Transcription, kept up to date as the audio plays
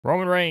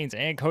Roman Reigns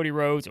and Cody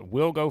Rhodes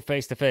will go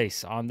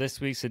face-to-face on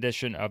this week's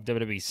edition of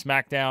WWE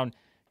SmackDown.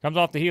 Comes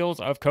off the heels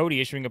of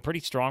Cody issuing a pretty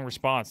strong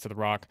response to The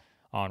Rock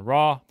on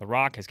Raw. The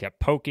Rock has kept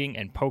poking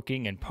and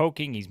poking and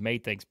poking. He's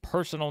made things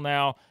personal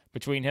now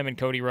between him and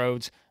Cody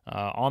Rhodes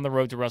on the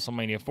road to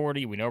WrestleMania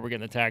 40. We know we're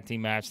getting the tag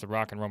team match, The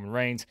Rock and Roman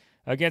Reigns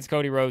against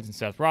Cody Rhodes and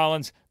Seth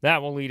Rollins.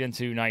 That will lead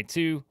into night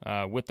two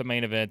with the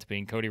main event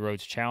being Cody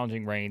Rhodes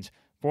challenging Reigns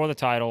for the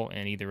title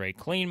in either a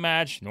clean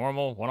match,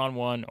 normal,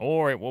 one-on-one,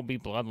 or it will be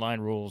Bloodline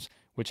rules,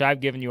 which I've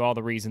given you all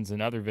the reasons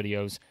in other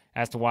videos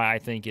as to why I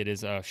think it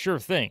is a sure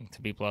thing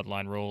to be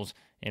Bloodline rules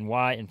and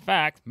why, in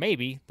fact,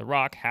 maybe The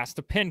Rock has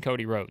to pin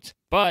Cody Rhodes.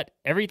 But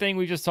everything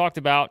we just talked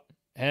about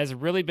has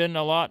really been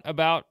a lot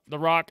about The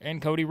Rock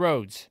and Cody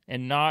Rhodes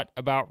and not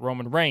about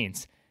Roman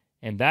Reigns.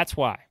 And that's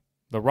why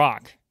The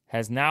Rock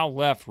has now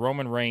left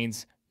Roman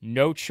Reigns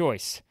no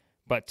choice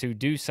but to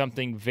do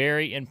something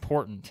very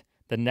important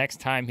the next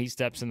time he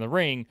steps in the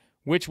ring,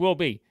 which will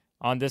be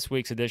on this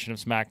week's edition of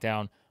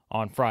SmackDown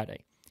on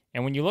Friday.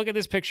 And when you look at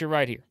this picture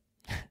right here,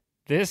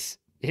 this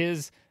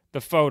is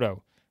the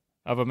photo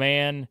of a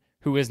man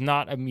who is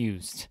not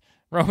amused.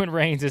 Roman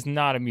Reigns is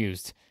not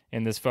amused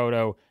in this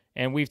photo,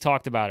 and we've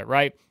talked about it,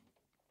 right?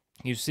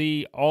 You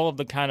see all of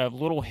the kind of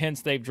little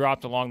hints they've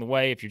dropped along the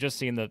way. If you're just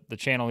seeing the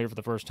channel here for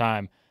the first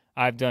time,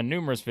 I've done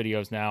numerous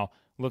videos now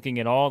looking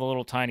at all the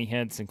little tiny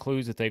hints and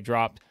clues that they've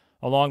dropped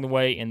along the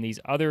way in these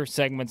other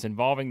segments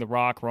involving The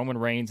Rock, Roman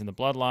Reigns, and the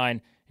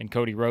Bloodline, and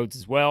Cody Rhodes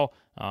as well.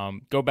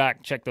 Go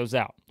back, check those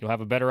out. You'll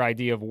have a better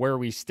idea of where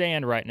we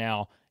stand right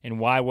now and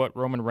why what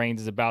Roman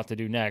Reigns is about to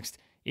do next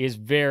is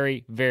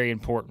very, very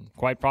important.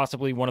 Quite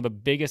possibly one of the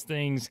biggest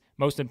things,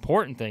 most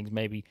important things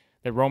maybe,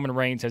 that Roman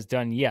Reigns has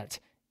done yet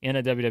in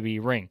a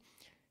WWE ring.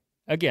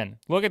 Again,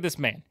 look at this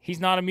man. He's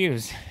not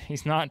amused.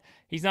 He's not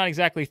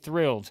exactly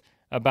thrilled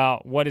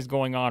about what is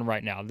going on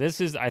right now.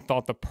 This is, I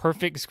thought, the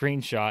perfect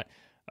screenshot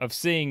of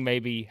seeing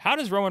maybe how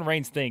does Roman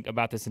Reigns think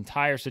about this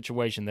entire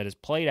situation that has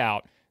played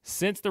out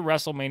since the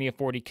WrestleMania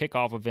 40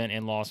 kickoff event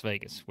in Las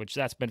Vegas, which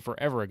that's been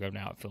forever ago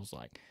now, it feels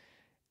like.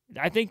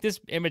 I think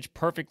this image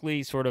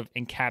perfectly sort of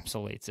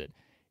encapsulates it.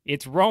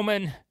 It's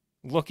Roman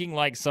looking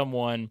like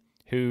someone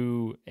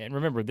who, and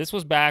remember, this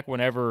was back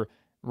whenever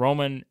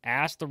Roman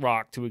asked The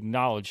Rock to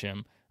acknowledge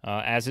him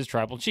as his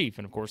tribal chief.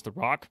 And of course, The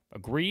Rock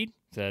agreed,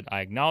 said,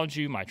 "I acknowledge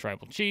you, my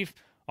tribal chief,"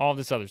 all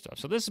this other stuff.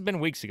 So this has been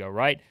weeks ago,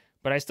 right?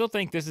 But I still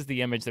think this is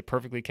the image that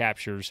perfectly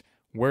captures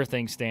where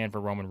things stand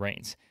for Roman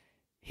Reigns.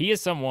 He is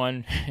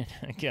someone,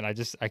 again,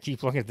 I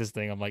keep looking at this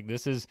thing. I'm like,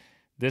 this is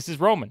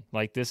Roman.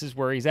 Like, this is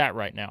where he's at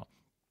right now.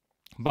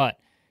 But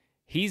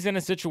he's in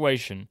a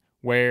situation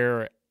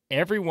where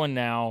everyone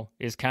now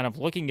is kind of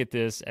looking at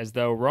this as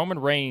though Roman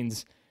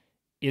Reigns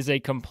is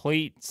a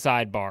complete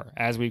sidebar,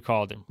 as we've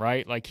called him,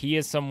 right? Like, he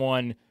is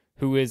someone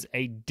who is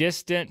a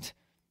distant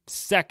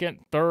second,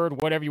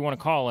 third, whatever you want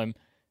to call him,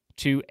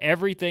 to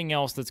everything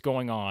else that's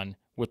going on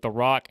with The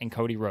Rock and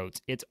Cody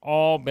Rhodes. It's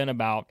all been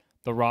about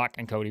The Rock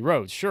and Cody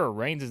Rhodes. Sure,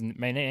 Reigns'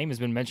 name has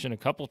been mentioned a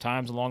couple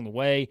times along the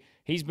way.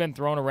 He's been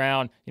thrown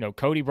around. You know,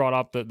 Cody brought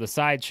up the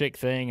side chick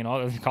thing and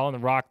all, calling The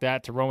Rock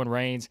that to Roman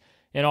Reigns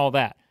and all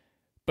that.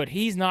 But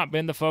he's not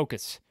been the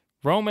focus.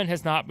 Roman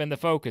has not been the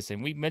focus.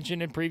 And we've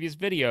mentioned in previous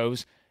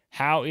videos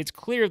how it's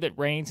clear that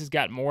Reigns has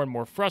gotten more and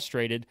more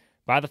frustrated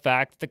by the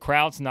fact that the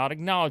crowd's not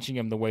acknowledging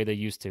him the way they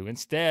used to.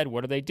 Instead,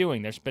 what are they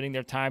doing? They're spending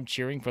their time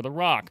cheering for The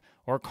Rock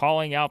or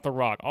calling out The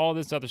Rock, all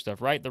this other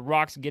stuff, right? The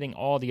Rock's getting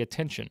all the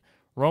attention.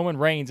 Roman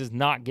Reigns is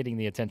not getting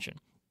the attention.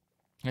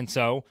 And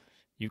so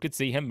you could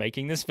see him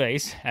making this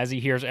face as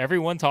he hears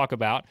everyone talk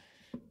about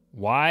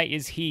why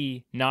is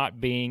he not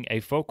being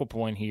a focal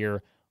point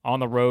here on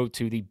the road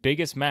to the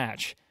biggest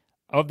match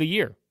of the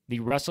year, the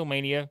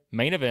WrestleMania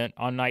main event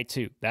on night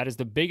 2. That is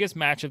the biggest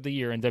match of the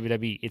year in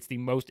WWE. It's the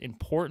most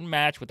important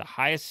match with the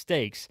highest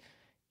stakes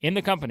in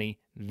the company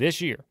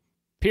this year,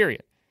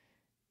 period.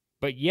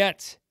 But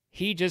yet,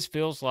 he just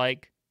feels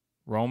like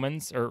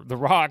The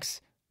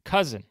Rock's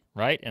cousin,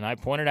 right? And I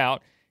pointed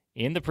out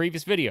in the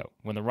previous video,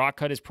 when The Rock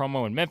cut his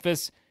promo in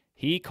Memphis,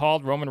 he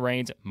called Roman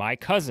Reigns my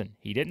cousin.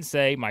 He didn't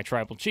say my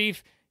tribal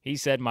chief, he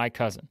said my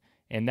cousin.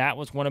 And that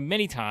was one of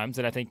many times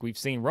that I think we've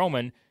seen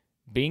Roman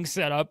being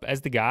set up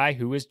as the guy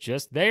who is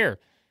just there.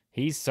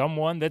 He's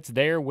someone that's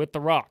there with The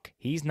Rock.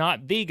 He's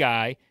not the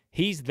guy.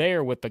 He's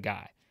there with the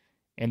guy.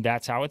 And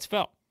that's how it's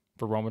felt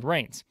for Roman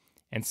Reigns.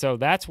 And so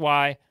that's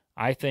why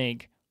I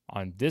think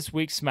on this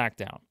week's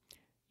SmackDown,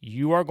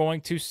 you are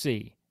going to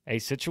see a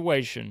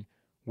situation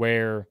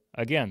where,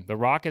 again, The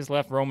Rock has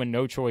left Roman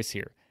no choice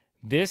here.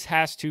 This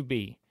has to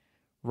be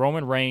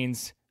Roman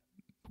Reigns.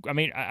 I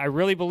mean, I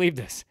really believe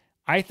this.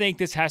 I think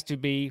this has to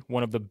be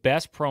one of the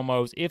best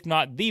promos, if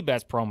not the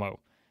best promo,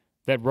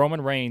 that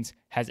Roman Reigns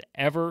has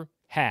ever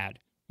had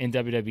in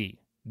WWE.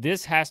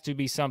 This has to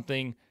be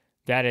something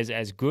that is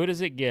as good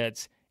as it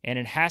gets, and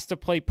it has to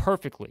play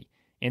perfectly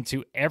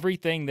into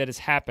everything that has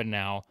happened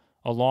now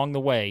along the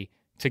way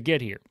to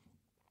get here.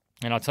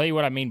 And I'll tell you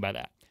what I mean by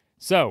that.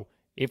 So,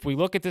 if we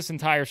look at this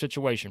entire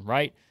situation,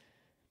 right?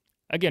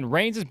 Again,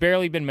 Reigns has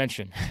barely been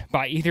mentioned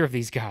by either of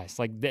these guys.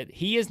 Like, that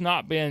he has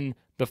not been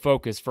the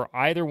focus for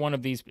either one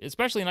of these,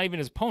 especially not even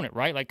his opponent,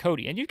 right? Like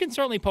Cody. And you can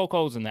certainly poke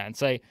holes in that and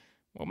say,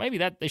 well, maybe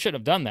that they should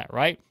have done that,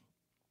 right?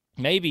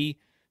 Maybe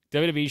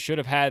WWE should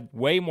have had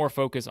way more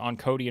focus on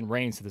Cody and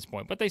Reigns to this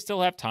point, but they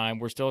still have time.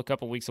 We're still a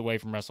couple weeks away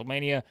from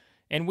WrestleMania,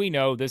 and we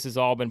know this has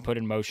all been put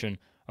in motion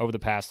over the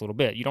past little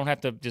bit. You don't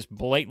have to just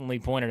blatantly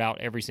point it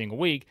out every single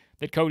week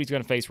that Cody's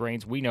going to face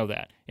Reigns. We know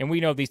that. And we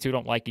know these two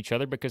don't like each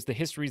other because the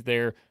history's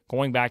there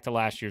going back to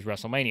last year's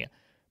WrestleMania.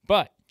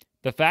 But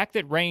the fact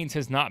that Reigns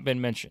has not been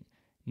mentioned,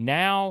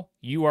 now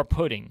you are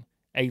putting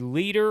a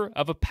leader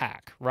of a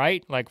pack,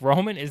 right? Like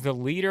Roman is the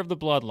leader of the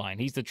bloodline.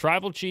 He's the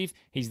tribal chief.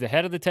 He's the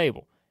head of the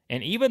table.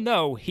 And even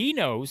though he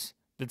knows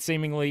that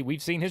seemingly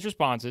we've seen his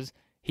responses,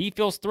 he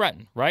feels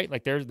threatened, right?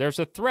 Like there's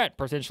a threat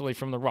potentially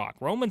from The Rock.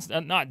 Roman's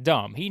not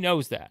dumb. He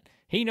knows that.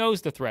 He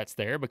knows the threat's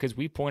there because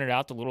we pointed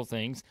out the little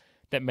things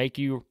that make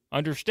you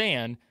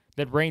understand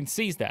that Reigns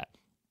sees that.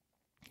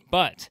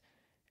 But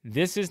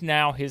this is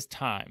now his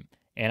time.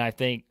 And I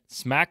think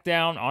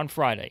SmackDown on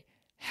Friday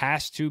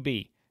has to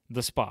be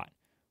the spot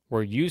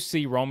where you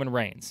see Roman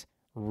Reigns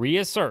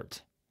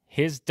reassert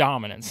his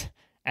dominance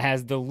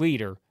as the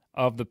leader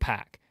of the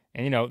pack.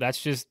 And,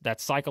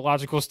 that's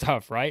psychological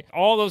stuff, right?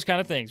 All those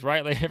kind of things,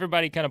 right? Like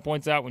everybody kind of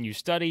points out when you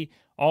study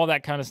all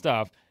that kind of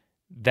stuff,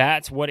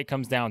 that's what it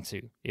comes down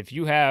to. If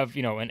you have,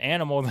 an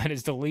animal that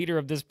is the leader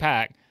of this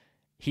pack,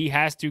 he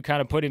has to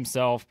kind of put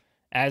himself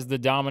as the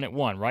dominant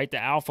one, right? The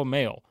alpha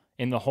male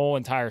in the whole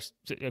entire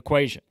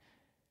equation.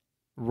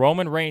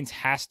 Roman Reigns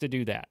has to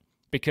do that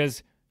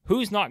because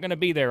who's not going to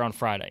be there on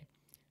Friday?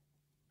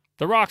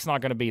 The Rock's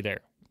not going to be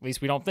there. At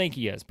least we don't think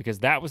he is because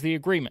that was the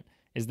agreement,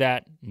 is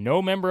that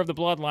no member of the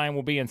Bloodline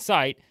will be in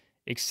sight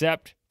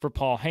except for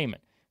Paul Heyman.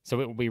 So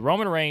it will be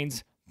Roman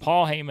Reigns,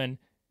 Paul Heyman,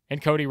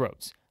 and Cody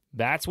Rhodes.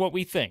 That's what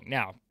we think.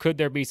 Now, could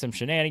there be some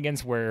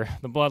shenanigans where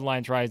the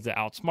Bloodline tries to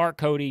outsmart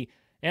Cody,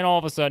 and all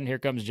of a sudden, here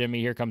comes Jimmy,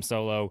 here comes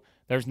Solo,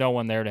 there's no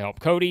one there to help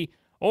Cody?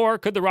 Or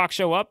could The Rock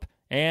show up,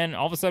 and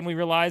all of a sudden we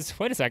realize,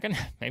 wait a second,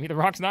 maybe The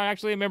Rock's not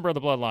actually a member of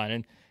the Bloodline,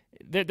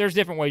 and there's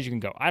different ways you can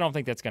go. I don't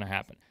think that's going to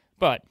happen.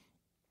 But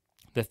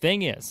the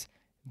thing is,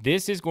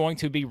 this is going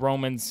to be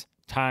Roman's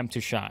time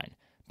to shine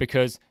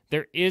because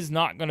there is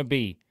not going to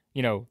be,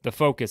 the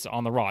focus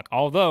on The Rock.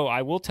 Although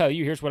I will tell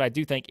you, here's what I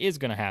do think is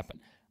going to happen.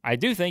 I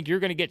do think you're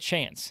going to get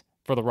chants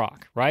for The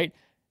Rock, right?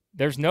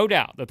 There's no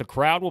doubt that the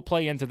crowd will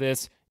play into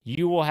this.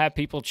 You will have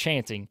people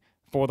chanting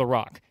for The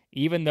Rock,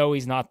 even though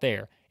he's not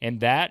there. And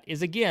that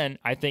is, again,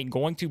 I think,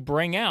 going to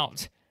bring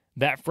out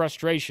that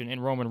frustration in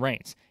Roman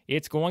Reigns.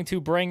 It's going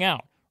to bring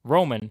out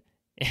Roman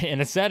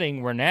in a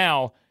setting where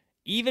now,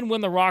 even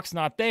when The Rock's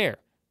not there,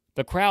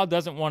 the crowd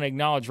doesn't want to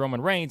acknowledge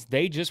Roman Reigns.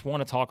 They just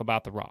want to talk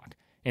about The Rock.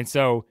 And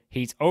so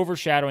he's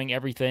overshadowing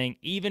everything.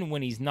 Even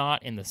when he's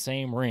not in the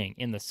same ring,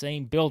 in the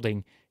same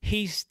building,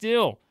 he's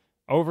still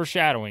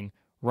overshadowing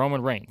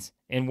Roman Reigns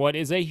in what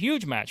is a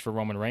huge match for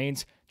Roman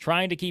Reigns,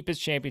 trying to keep his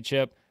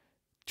championship,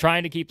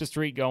 trying to keep the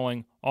streak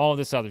going, all of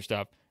this other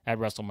stuff at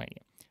WrestleMania.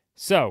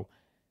 So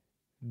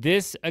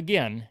this,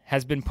 again,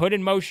 has been put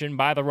in motion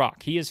by The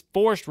Rock. He has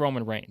forced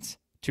Roman Reigns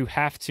to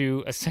have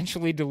to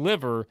essentially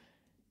deliver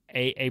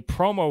a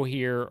promo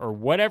here or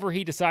whatever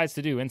he decides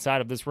to do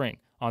inside of this ring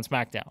on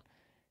SmackDown.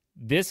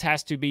 This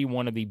has to be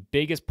one of the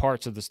biggest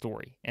parts of the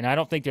story, and I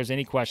don't think there's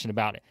any question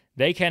about it.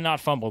 They cannot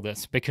fumble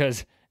this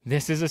because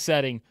this is a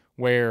setting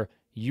where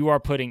you are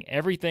putting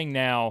everything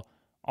now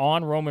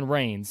on Roman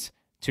Reigns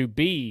to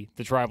be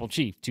the tribal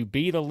chief, to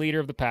be the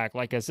leader of the pack,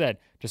 like I said,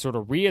 to sort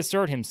of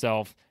reassert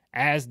himself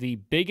as the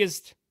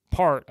biggest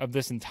part of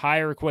this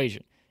entire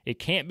equation. It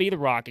can't be The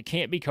Rock. It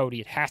can't be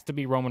Cody. It has to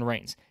be Roman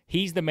Reigns.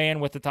 He's the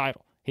man with the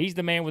title. He's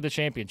the man with the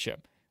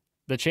championship.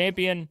 The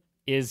champion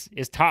is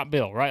top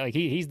bill, right? Like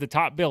he's the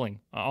top billing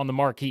on the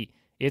marquee.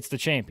 It's the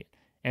champion.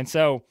 And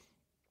so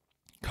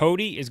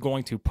Cody is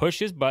going to push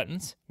his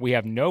buttons. We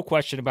have no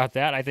question about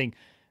that. I think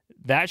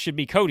that should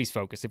be Cody's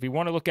focus. If we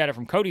want to look at it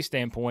from Cody's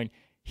standpoint,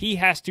 he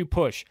has to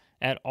push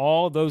at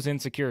all those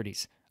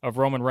insecurities of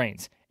Roman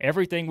Reigns.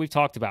 Everything we've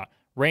talked about.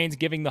 Reigns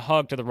giving the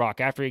hug to The Rock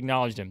after he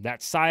acknowledged him.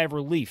 That sigh of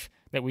relief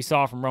that we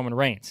saw from Roman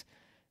Reigns.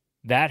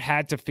 That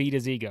had to feed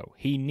his ego.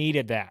 He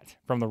needed that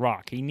from The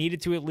Rock. He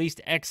needed to at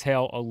least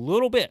exhale a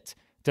little bit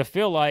to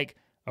feel like,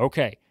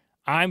 okay,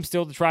 I'm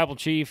still the tribal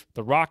chief.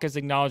 The Rock is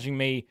acknowledging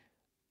me.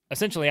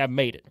 Essentially, I've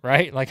made it,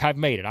 right? Like, I've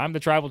made it. I'm the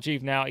tribal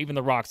chief now. Even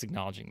The Rock's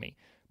acknowledging me.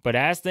 But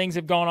as things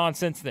have gone on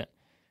since then,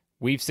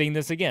 we've seen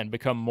this again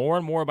become more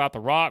and more about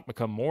The Rock,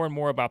 become more and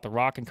more about The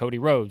Rock and Cody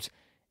Rhodes,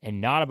 and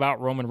not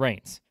about Roman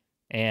Reigns.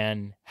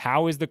 And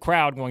how is the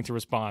crowd going to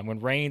respond when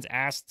Reigns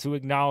asks to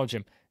acknowledge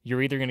him?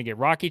 You're either going to get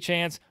Rocky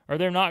chants or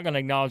they're not going to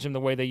acknowledge him the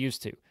way they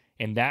used to.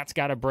 And that's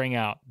got to bring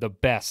out the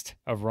best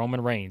of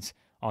Roman Reigns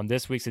on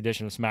this week's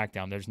edition of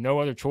SmackDown. There's no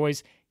other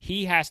choice.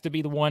 He has to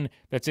be the one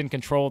that's in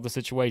control of the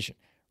situation.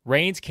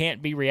 Reigns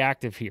can't be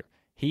reactive here.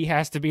 He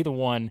has to be the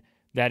one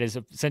that is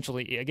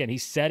essentially, again,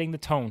 he's setting the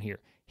tone here.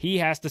 He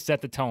has to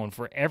set the tone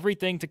for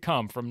everything to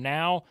come from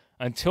now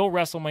until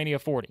WrestleMania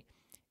 40.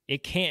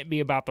 It can't be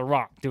about The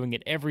Rock doing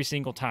it every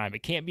single time.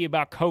 It can't be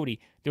about Cody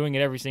doing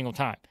it every single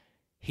time.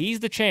 He's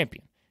the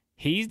champion.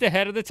 He's the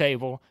head of the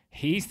table.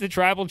 He's the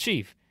tribal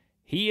chief.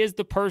 He is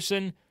the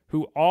person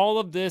who all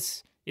of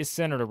this is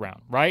centered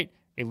around, right?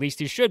 At least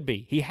he should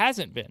be. He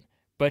hasn't been,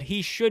 but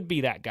he should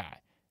be that guy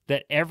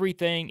that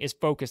everything is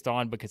focused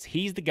on, because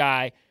he's the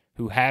guy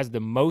who has the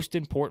most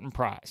important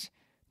prize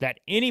that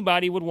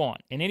anybody would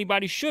want and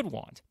anybody should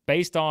want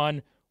based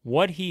on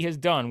what he has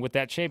done with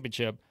that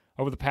championship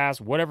over the past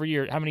whatever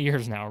year, how many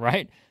years now,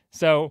 right?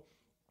 So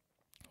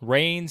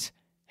Reigns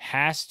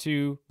has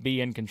to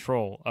be in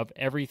control of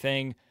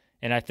everything.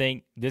 And I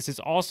think this is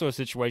also a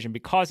situation,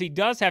 because he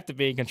does have to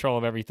be in control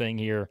of everything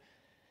here,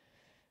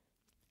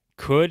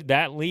 could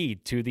that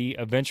lead to the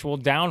eventual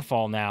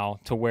downfall now,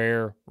 to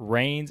where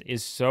Reigns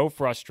is so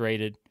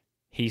frustrated,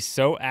 he's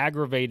so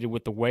aggravated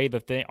with the way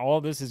all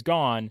of this has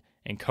gone,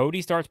 and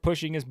Cody starts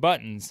pushing his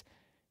buttons?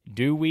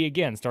 Do we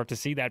again start to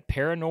see that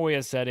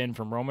paranoia set in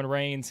from Roman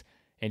Reigns?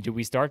 And do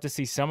we start to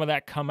see some of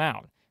that come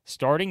out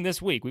starting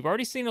this week? We've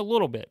already seen a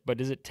little bit, but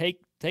does it take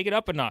it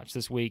up a notch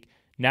this week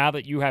now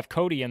that you have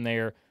Cody in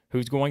there,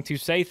 who's going to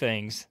say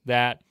things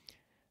that,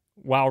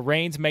 while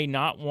Reigns may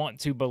not want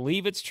to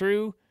believe it's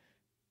true,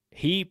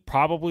 he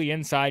probably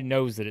inside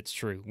knows that it's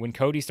true. When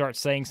Cody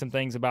starts saying some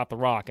things about The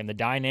Rock and the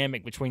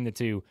dynamic between the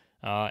two,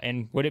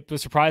 and would it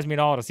surprise me at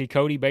all to see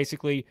Cody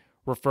basically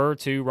refer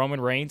to Roman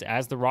Reigns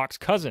as The Rock's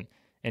cousin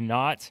and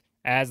not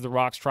as The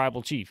Rock's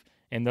tribal chief,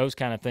 and those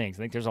kind of things. I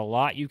think there's a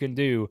lot you can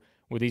do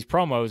with these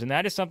promos, and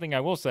that is something I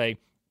will say,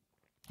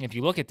 if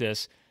you look at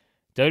this,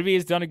 WWE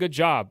has done a good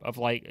job of,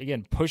 like,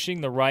 again,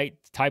 pushing the right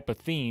type of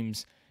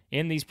themes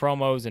in these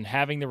promos and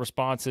having the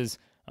responses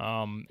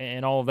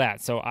and all of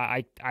that. So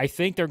I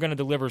think they're going to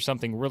deliver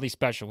something really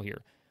special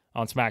here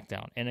on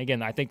SmackDown. And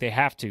again, I think they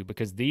have to,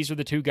 because these are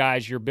the two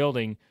guys you're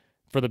building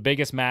for the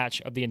biggest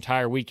match of the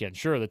entire weekend.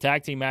 Sure, the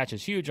tag team match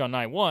is huge on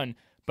night one,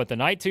 but the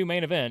night two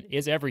main event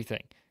is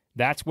everything.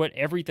 That's what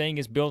everything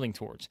is building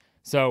towards.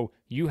 So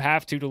you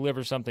have to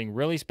deliver something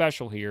really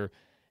special here,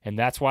 and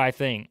that's why I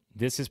think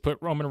this has put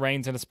Roman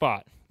Reigns in a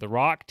spot. The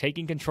Rock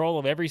taking control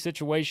of every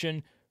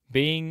situation,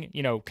 being,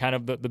 kind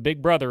of the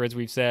big brother, as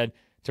we've said,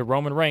 to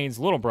Roman Reigns'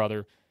 little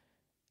brother.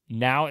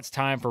 Now it's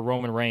time for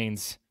Roman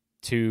Reigns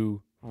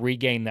to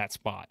regain that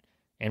spot.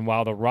 And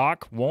while The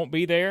Rock won't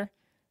be there,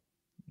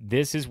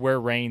 this is where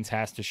Reigns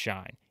has to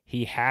shine.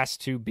 He has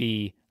to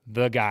be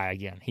the guy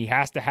again. He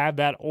has to have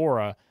that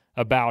aura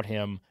about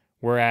him,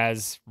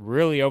 whereas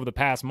really over the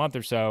past month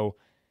or so,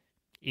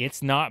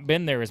 it's not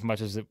been there as much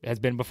as it has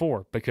been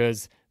before,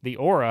 because the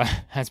aura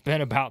has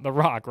been about The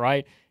Rock,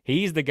 right?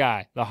 He's the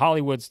guy, the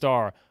Hollywood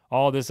star,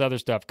 all this other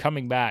stuff,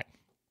 coming back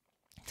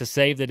to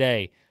save the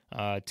day,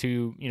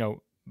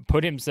 to,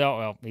 put himself,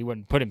 well, he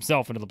wouldn't put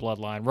himself into the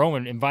bloodline.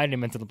 Roman invited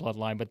him into the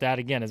bloodline, but that,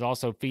 again, has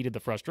also feeded the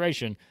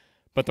frustration.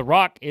 But The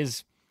Rock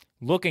is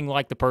looking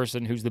like the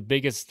person who's the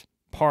biggest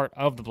part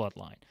of the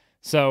bloodline.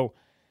 So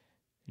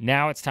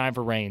now it's time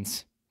for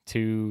Reigns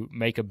to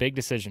make a big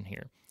decision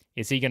here.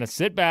 Is he going to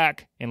sit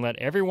back and let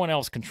everyone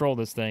else control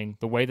this thing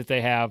the way that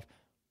they have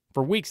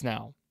for weeks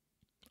now?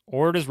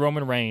 Or does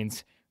Roman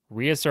Reigns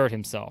reassert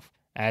himself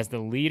as the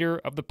leader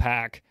of the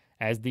pack,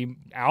 as the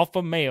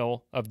alpha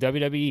male of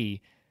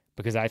WWE?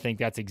 Because I think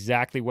that's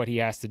exactly what he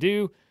has to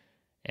do.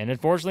 And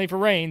unfortunately for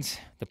Reigns,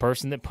 the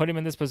person that put him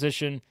in this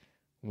position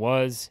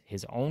was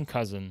his own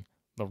cousin,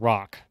 The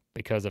Rock,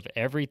 because of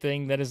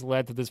everything that has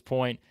led to this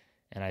point.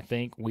 And I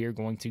think we are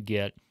going to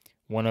get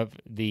one of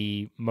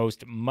the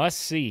most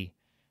must-see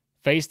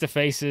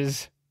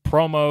face-to-faces,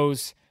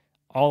 promos,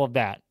 all of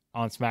that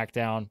on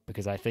SmackDown,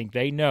 because I think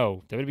they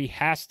know, WWE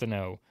has to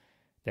know,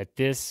 that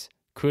this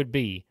could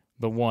be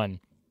the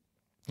one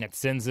that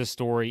sends this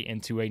story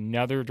into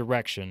another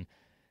direction.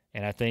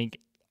 And I think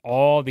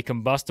all the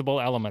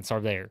combustible elements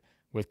are there,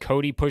 with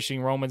Cody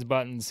pushing Roman's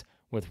buttons,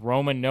 with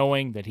Roman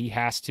knowing that he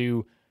has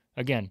to,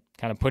 again,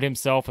 kind of put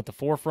himself at the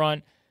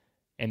forefront,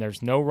 and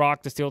there's no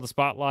Rock to steal the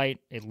spotlight,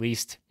 at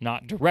least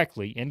not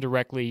directly.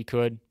 Indirectly, he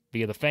could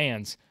via the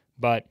fans,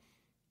 but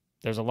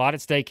there's a lot at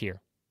stake here,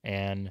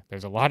 and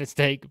there's a lot at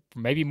stake,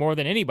 maybe more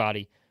than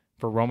anybody,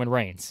 for Roman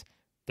Reigns,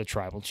 the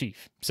tribal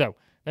chief. So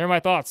there are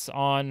my thoughts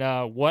on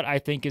what I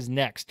think is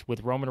next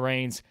with Roman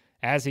Reigns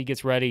as he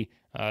gets ready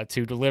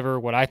to deliver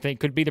what I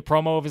think could be the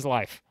promo of his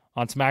life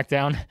on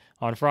SmackDown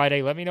on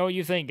Friday. Let me know what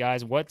you think,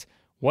 guys. What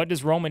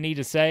does Roman need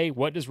to say?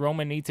 What does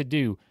Roman need to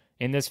do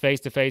in this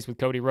face-to-face with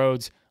Cody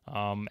Rhodes?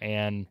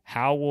 And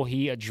how will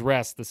he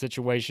address the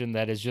situation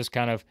that is just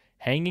kind of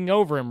hanging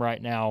over him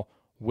right now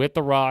with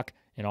The Rock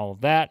and all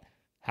of that?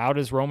 How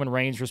does Roman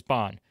Reigns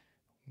respond?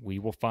 We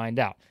will find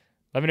out.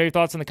 Let me know your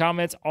thoughts in the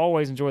comments.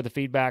 Always enjoy the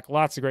feedback.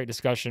 Lots of great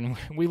discussion.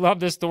 We love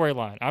this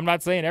storyline. I'm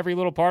not saying every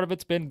little part of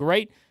it's been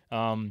great,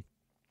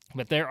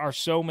 but there are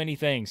so many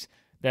things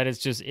that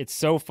it's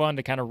so fun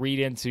to kind of read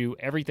into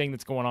everything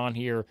that's going on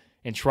here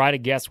and try to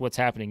guess what's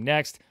happening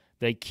next.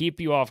 They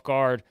keep you off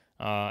guard,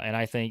 and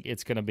I think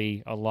it's going to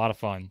be a lot of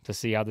fun to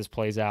see how this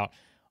plays out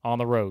on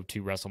the road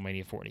to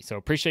WrestleMania 40. So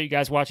appreciate you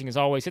guys watching as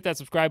always. Hit that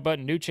subscribe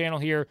button. New channel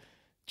here.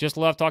 just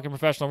love talking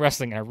professional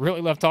wrestling. I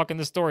really love talking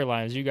the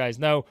storyline, as you guys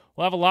know.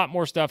 We'll have a lot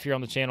more stuff here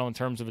on the channel in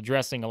terms of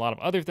addressing a lot of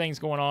other things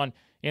going on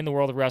in the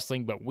world of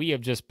wrestling, but we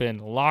have just been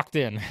locked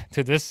in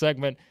to this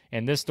segment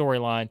and this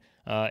storyline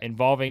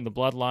involving the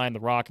Bloodline, The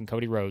Rock, and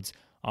Cody Rhodes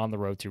on the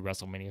road to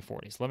WrestleMania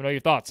 40. So let me know your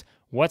thoughts.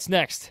 What's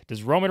next?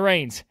 Does Roman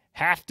Reigns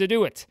have to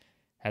do it?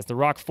 Has The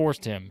Rock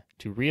forced him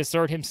to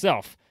reassert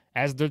himself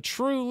as the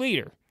true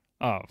leader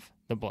of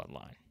the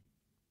Bloodline?